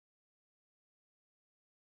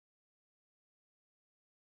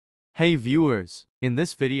Hey viewers, in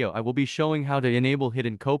this video I will be showing how to enable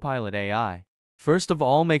hidden Copilot AI. First of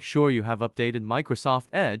all, make sure you have updated Microsoft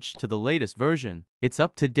Edge to the latest version. It's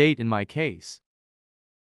up to date in my case.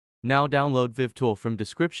 Now download vivetool from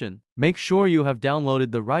description. Make sure you have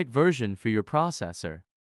downloaded the right version for your processor.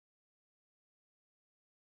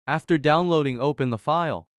 After downloading, open the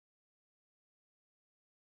file.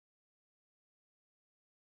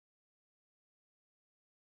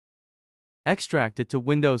 Extract it to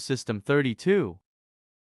Windows System 32.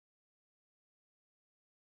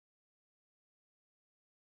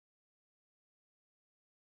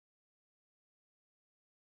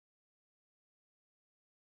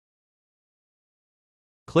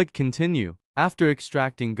 Click Continue. After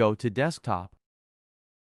extracting, go to Desktop.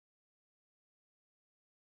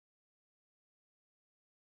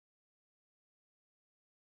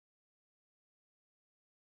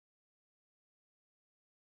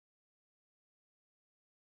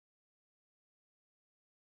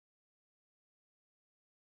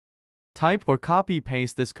 Type or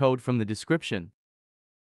copy-paste this code from the description.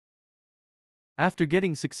 After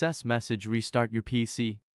getting success message, restart your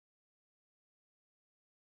PC.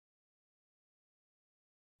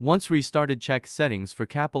 Once restarted, check settings for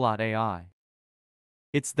Capilot AI.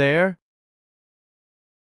 It's there.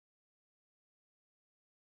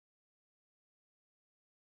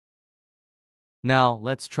 Now,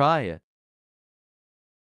 let's try it.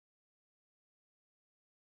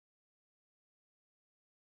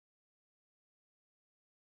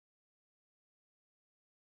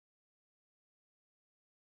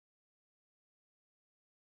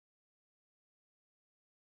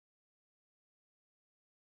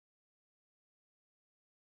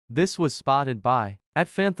 This was spotted by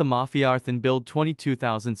 @PhantomMafiaRth in build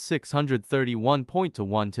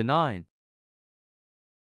 22631.1 to 9.